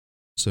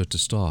So to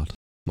start,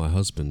 my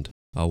husband,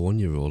 our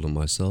 1-year-old and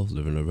myself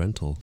live in a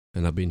rental,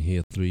 and I've been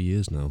here 3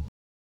 years now.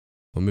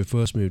 When we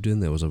first moved in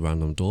there was a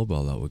random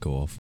doorbell that would go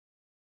off.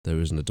 There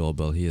isn't a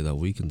doorbell here that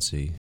we can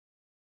see.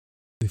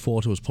 We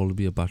thought it was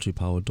probably a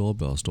battery-powered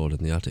doorbell stored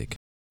in the attic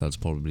that's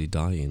probably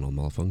dying or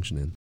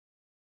malfunctioning.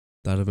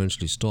 That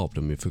eventually stopped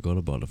and we forgot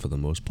about it for the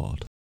most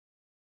part.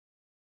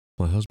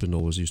 My husband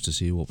always used to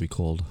see what we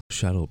called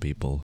shadow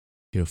people,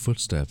 hear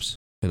footsteps,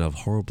 and have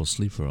horrible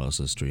sleep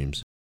paralysis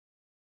dreams.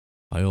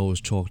 I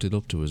always chalked it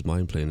up to his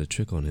mind playing a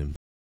trick on him,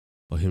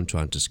 or him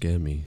trying to scare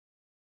me.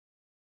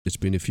 It's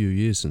been a few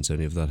years since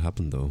any of that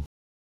happened though,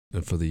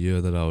 and for the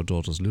year that our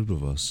daughters lived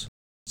with us,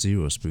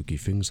 0 spooky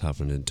things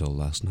happened until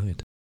last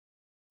night.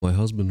 My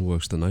husband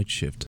works the night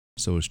shift,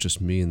 so it's just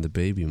me and the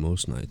baby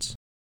most nights.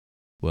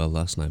 Well,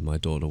 last night my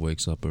daughter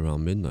wakes up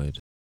around midnight,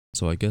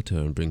 so I get her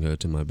and bring her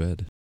to my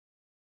bed.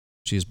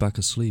 She is back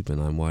asleep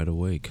and I'm wide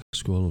awake,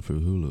 scrolling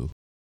through Hulu.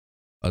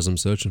 As I'm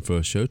searching for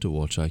a show to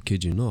watch, I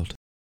kid you not,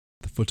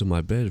 the foot of my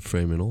bed,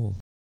 frame and all,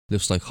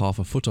 lifts like half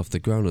a foot off the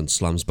ground and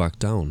slams back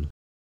down.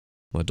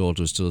 My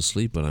daughter is still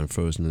asleep but I'm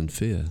frozen in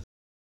fear.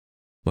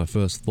 My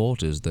first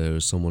thought is there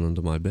is someone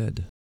under my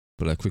bed,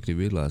 but I quickly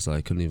realized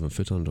I couldn't even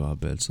fit under our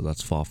bed, so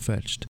that's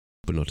far-fetched,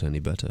 but not any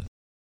better.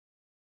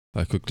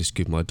 I quickly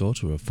scoop my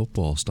daughter up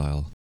football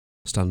style,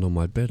 stand on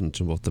my bed and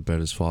jump off the bed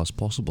as far as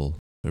possible,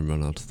 and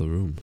run out of the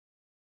room.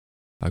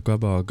 I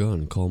grab our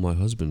gun, call my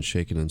husband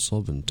shaking and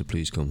sobbing to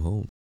please come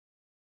home,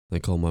 then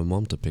call my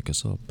mom to pick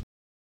us up.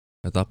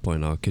 At that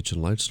point our kitchen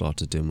lights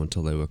started dim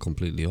until they were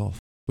completely off,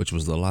 which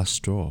was the last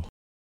straw.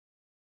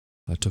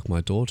 I took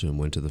my daughter and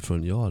went to the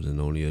front yard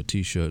in only a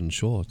t-shirt and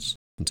shorts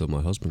until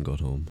my husband got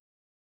home.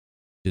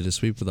 Did a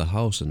sweep of the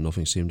house and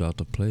nothing seemed out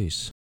of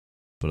place,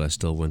 but I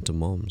still went to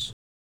mom's.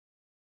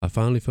 I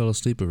finally fell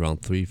asleep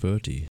around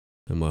 3:30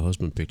 and my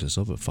husband picked us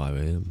up at 5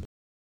 a.m.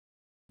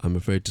 I'm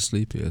afraid to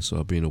sleep here, so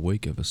I've been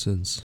awake ever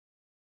since.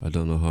 I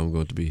don't know how I'm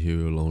going to be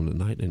here alone at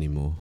night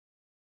anymore.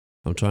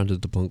 I'm trying to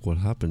debunk what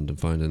happened and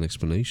find an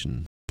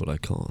explanation, but I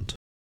can't.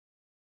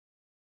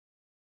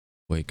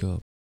 Wake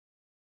up,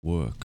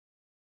 work,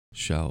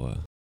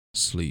 shower,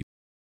 sleep.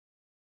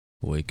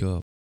 Wake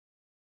up,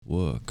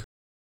 work,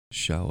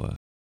 shower,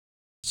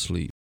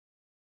 sleep.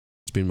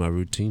 It's been my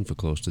routine for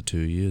close to 2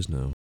 years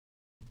now.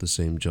 The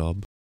same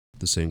job,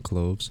 the same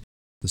clothes,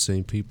 the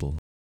same people.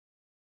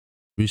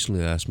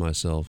 Recently I asked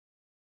myself,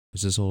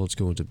 is this all it's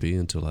going to be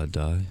until I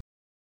die?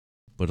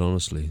 But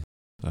honestly,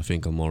 I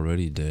think I'm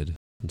already dead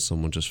and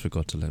someone just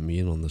forgot to let me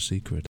in on the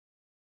secret.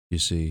 You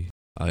see,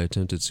 I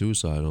attempted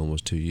suicide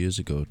almost 2 years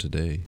ago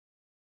today.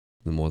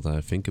 The more that I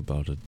think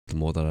about it, the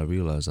more that I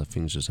realize that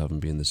things just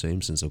haven't been the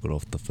same since I got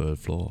off the 3rd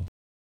floor.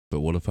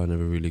 But what if I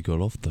never really got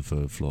off the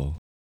 3rd floor?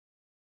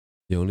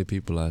 The only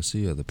people I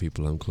see are the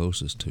people I'm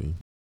closest to.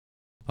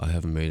 I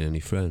haven't made any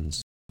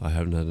friends. I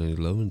haven't had any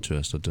love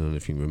interest or done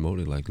anything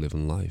remotely like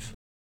living life.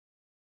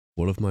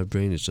 What if my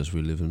brain is just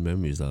reliving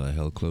memories that I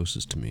held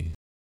closest to me?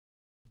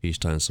 Each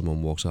time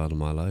someone walks out of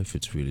my life,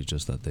 it's really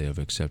just that they have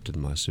accepted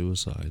my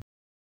suicide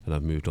and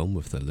I've moved on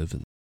with their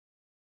living.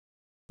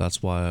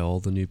 That's why all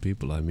the new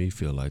people I meet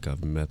feel like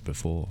I've met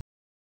before,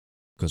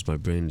 because my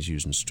brain is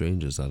using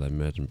strangers that I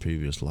met in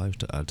previous life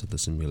to add to the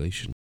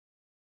simulation,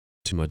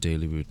 to my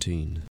daily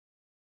routine.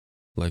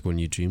 Like when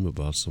you dream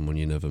about someone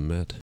you never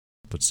met,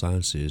 but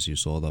science says you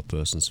saw that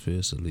person's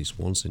face at least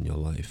once in your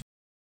life.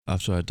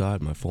 After I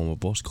died, my former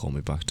boss called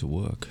me back to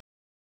work.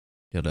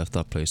 He had left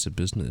that place of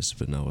business,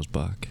 but now was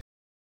back.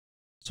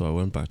 So I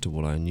went back to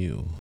what I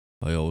knew.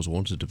 I always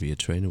wanted to be a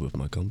trainer with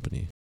my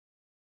company.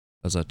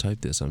 As I type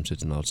this, I'm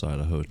sitting outside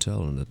a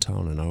hotel in a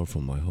town an hour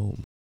from my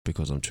home,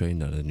 because I'm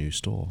trained at a new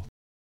store.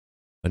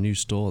 A new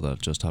store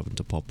that just happened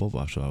to pop up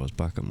after I was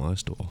back at my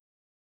store.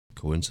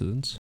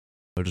 Coincidence?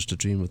 Or just a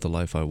dream of the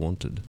life I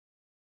wanted?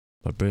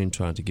 My brain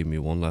trying to give me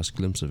one last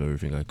glimpse of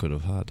everything I could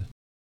have had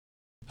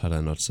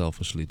I not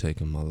selfishly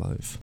taken my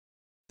life.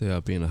 There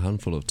have been a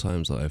handful of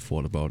times that I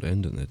thought about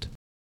ending it,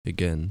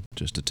 again,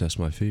 just to test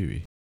my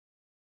theory.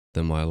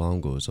 Then my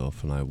alarm goes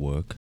off and I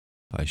work,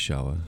 I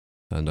shower,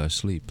 and I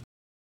sleep.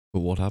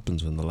 But what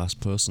happens when the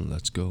last person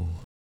lets go?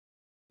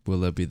 Will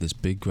there be this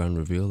big grand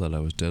reveal that I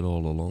was dead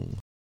all along?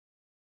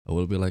 Or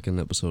will it be like an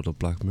episode of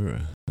Black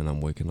Mirror and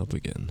I'm waking up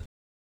again?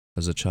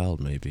 As a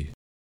child maybe.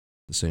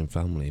 The same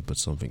family but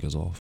something is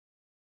off.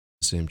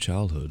 The same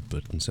childhood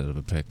but instead of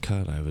a pet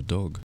cat I have a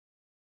dog.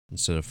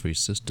 Instead of 3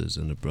 sisters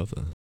and a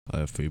brother, I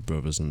have 3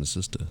 brothers and a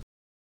sister.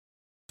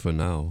 For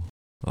now,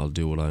 I'll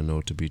do what I know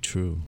to be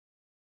true.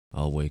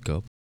 I'll wake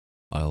up,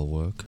 I'll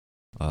work,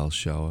 I'll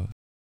shower,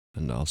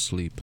 and I'll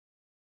sleep.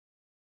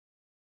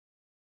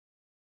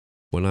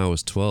 When I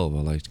was 12, I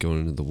liked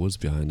going into the woods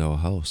behind our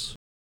house.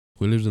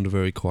 We lived in a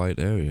very quiet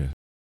area.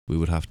 We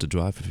would have to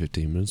drive for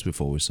 15 minutes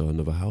before we saw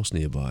another house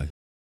nearby.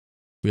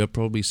 We had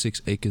probably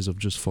 6 acres of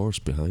just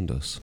forest behind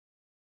us.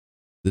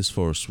 This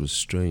forest was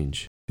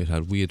strange. It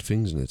had weird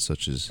things in it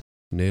such as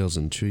nails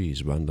in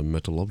trees, random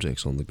metal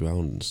objects on the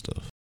ground and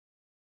stuff.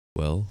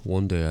 Well,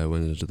 one day I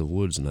went into the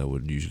woods and I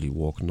would usually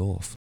walk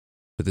north.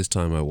 But this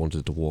time I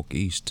wanted to walk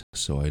east,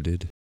 so I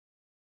did.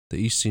 The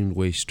east seemed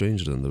way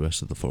stranger than the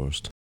rest of the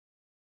forest.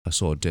 I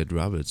saw dead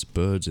rabbits,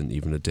 birds, and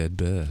even a dead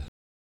bear.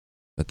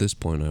 At this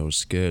point I was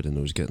scared and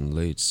it was getting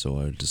late, so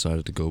I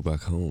decided to go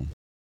back home.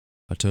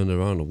 I turned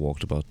around and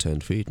walked about 10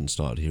 feet and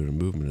started hearing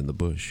movement in the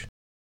bush.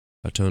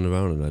 I turn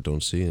around and I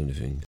don't see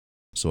anything,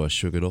 so I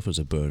shook it off as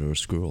a bird or a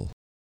squirrel.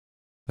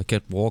 I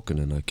kept walking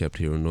and I kept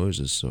hearing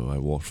noises, so I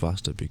walked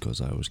faster because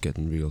I was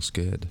getting real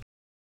scared.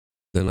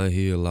 Then I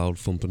hear loud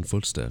thumping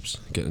footsteps,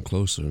 getting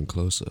closer and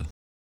closer.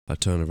 I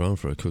turn around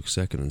for a quick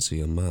second and see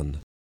a man,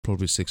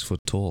 probably 6 foot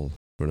tall,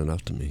 running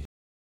after me.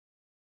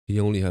 He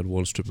only had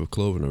one strip of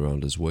clothing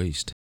around his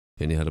waist,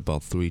 and he had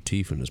about 3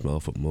 teeth in his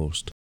mouth at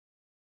most.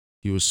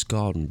 He was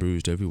scarred and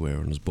bruised everywhere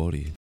on his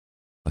body.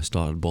 I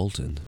started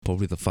bolting,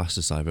 probably the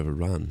fastest I've ever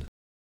ran.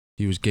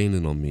 He was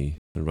gaining on me,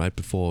 and right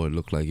before it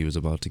looked like he was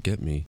about to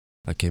get me,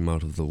 I came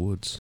out of the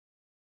woods.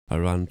 I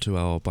ran to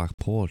our back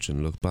porch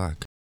and looked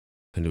back,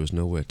 and he was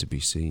nowhere to be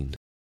seen.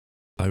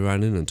 I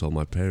ran in and told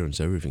my parents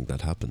everything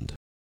that happened.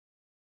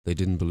 They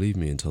didn't believe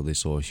me until they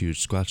saw a huge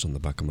scratch on the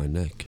back of my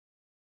neck.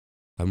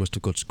 I must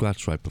have got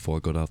scratched right before I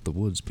got out the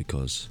woods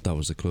because that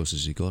was the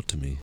closest he got to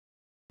me.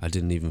 I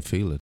didn't even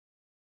feel it.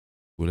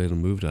 We later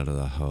moved out of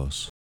that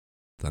house.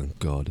 Thank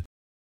God.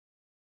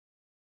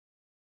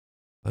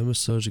 I'm a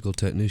surgical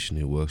technician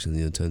who works in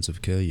the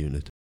intensive care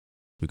unit.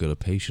 We got a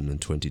patient in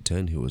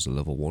 2010 who was a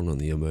level 1 on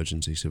the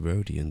Emergency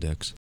Severity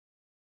Index.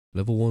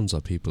 Level 1s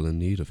are people in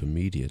need of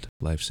immediate,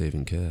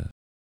 life-saving care.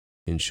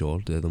 In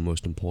short, they're the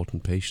most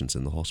important patients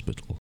in the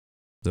hospital.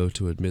 Though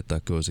to admit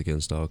that goes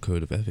against our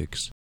code of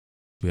ethics.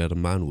 We had a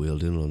man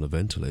wheeled in on a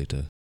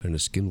ventilator, and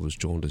his skin was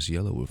jaundiced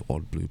yellow with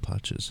odd blue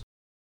patches.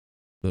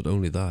 Not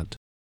only that,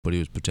 but he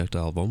was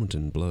projectile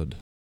vomiting blood.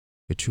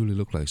 It truly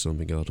looked like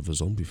something out of a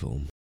zombie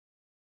film.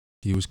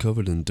 He was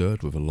covered in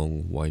dirt with a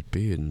long white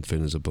beard and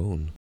thin as a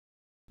bone.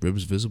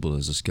 Ribs visible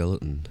as a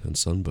skeleton and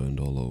sunburned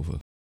all over.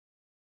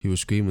 He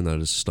was screaming that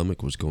his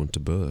stomach was going to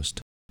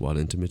burst, while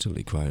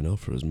intermittently crying out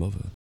for his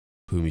mother,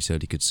 whom he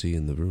said he could see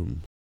in the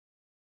room.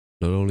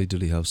 Not only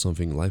did he have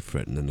something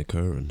life-threatening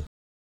occurring,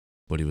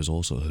 but he was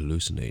also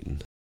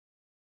hallucinating.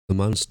 The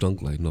man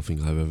stunk like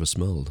nothing I've ever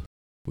smelled.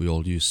 We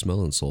all used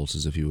smelling salts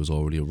as if he was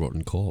already a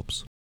rotten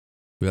corpse.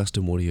 We asked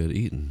him what he had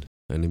eaten,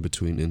 and in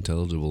between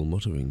intelligible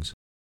mutterings,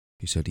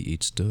 he said he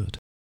eats dirt.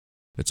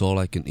 "It's all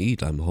I can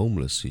eat, I'm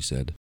homeless," he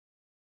said.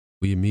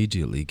 We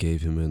immediately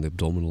gave him an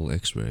abdominal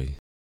x-ray,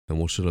 and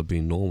what should have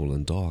been normal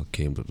and dark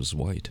came up as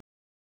white,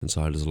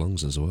 inside his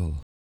lungs as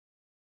well.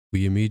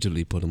 We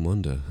immediately put him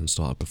under and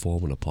started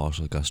performing a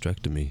partial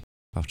gastrectomy,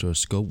 after a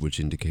scope which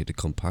indicated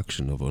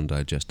compaction of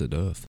undigested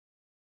earth.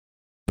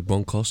 A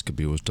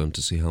bronchoscopy was done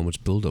to see how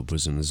much buildup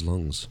was in his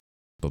lungs,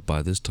 but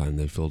by this time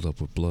they filled up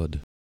with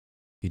blood.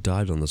 He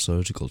died on the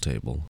surgical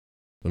table.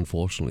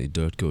 Unfortunately,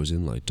 dirt goes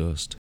in like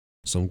dust,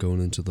 some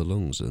going into the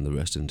lungs and the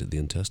rest into the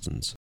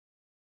intestines.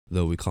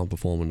 Though we can't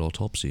perform an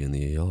autopsy in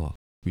the ER,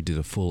 we did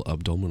a full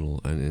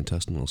abdominal and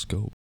intestinal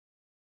scope.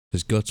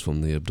 His guts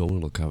from the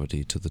abdominal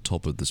cavity to the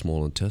top of the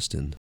small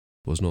intestine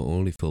was not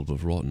only filled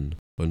with rotten,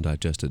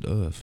 undigested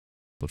earth,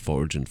 but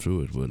foraging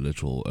through it were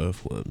literal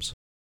earthworms.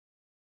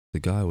 The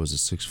guy was a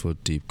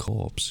 6-foot deep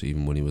corpse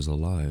even when he was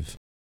alive.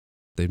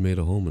 They'd made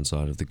a home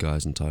inside of the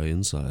guy's entire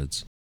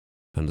insides,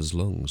 and his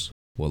lungs,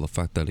 while the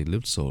fact that he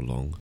lived so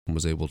long and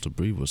was able to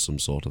breathe was some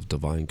sort of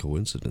divine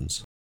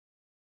coincidence.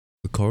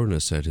 The coroner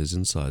said his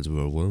insides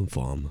were a worm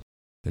farm,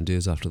 and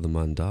years after the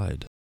man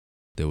died,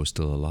 they were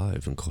still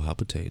alive and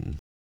cohabitating.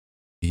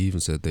 He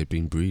even said they'd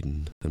been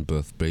breeding and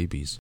birthed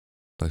babies,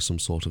 like some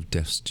sort of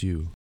death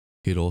stew.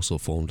 He had also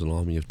formed an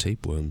army of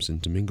tapeworms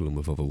intermingling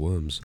with other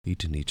worms,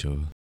 eating each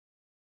other.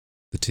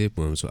 The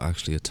tapeworms were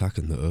actually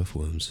attacking the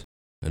earthworms,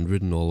 and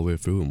ridden all the way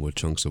through them were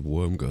chunks of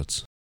worm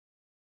guts.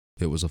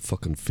 It was a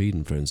fucking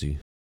feeding frenzy.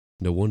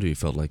 No wonder he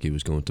felt like he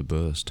was going to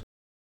burst.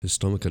 His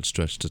stomach had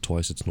stretched to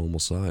twice its normal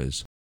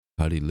size.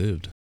 Had he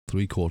lived,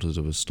 3/4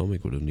 of his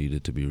stomach would have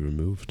needed to be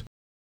removed,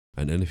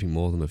 and anything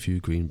more than a few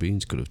green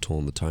beans could have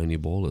torn the tiny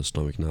ball his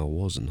stomach now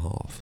was in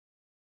half.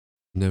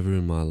 Never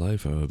in my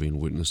life have I been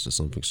witness to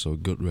something so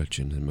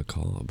gut-wrenching and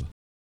macabre.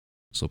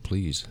 So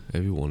please,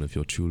 everyone, if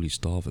you're truly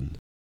starving,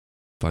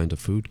 find a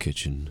food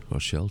kitchen or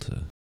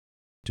shelter.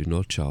 Do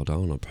not chow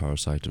down on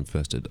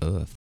parasite-infested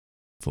earth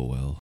for,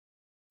 well,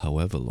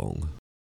 however long.